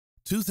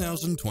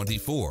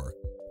2024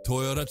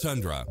 Toyota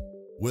Tundra.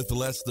 With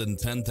less than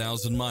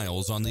 10,000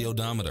 miles on the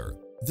odometer,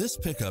 this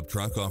pickup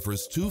truck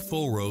offers 2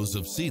 full rows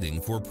of seating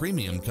for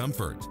premium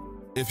comfort.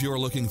 If you're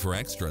looking for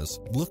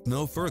extras, look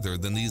no further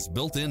than these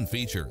built-in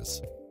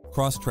features: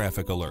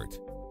 cross-traffic alert,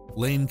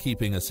 lane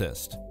keeping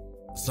assist,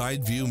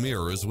 side view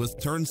mirrors with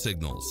turn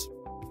signals,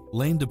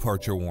 lane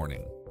departure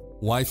warning,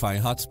 Wi-Fi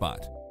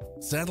hotspot,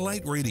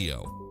 satellite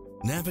radio,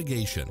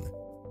 navigation,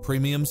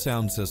 premium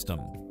sound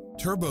system,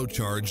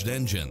 turbocharged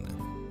engine,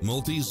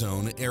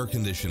 multi-zone air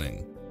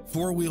conditioning,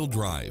 4-wheel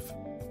drive,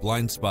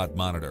 blind spot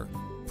monitor,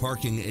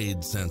 parking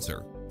aid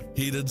sensor,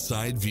 heated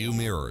side view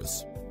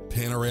mirrors,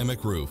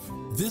 panoramic roof.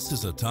 This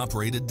is a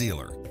top-rated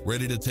dealer.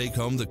 Ready to take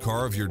home the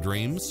car of your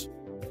dreams?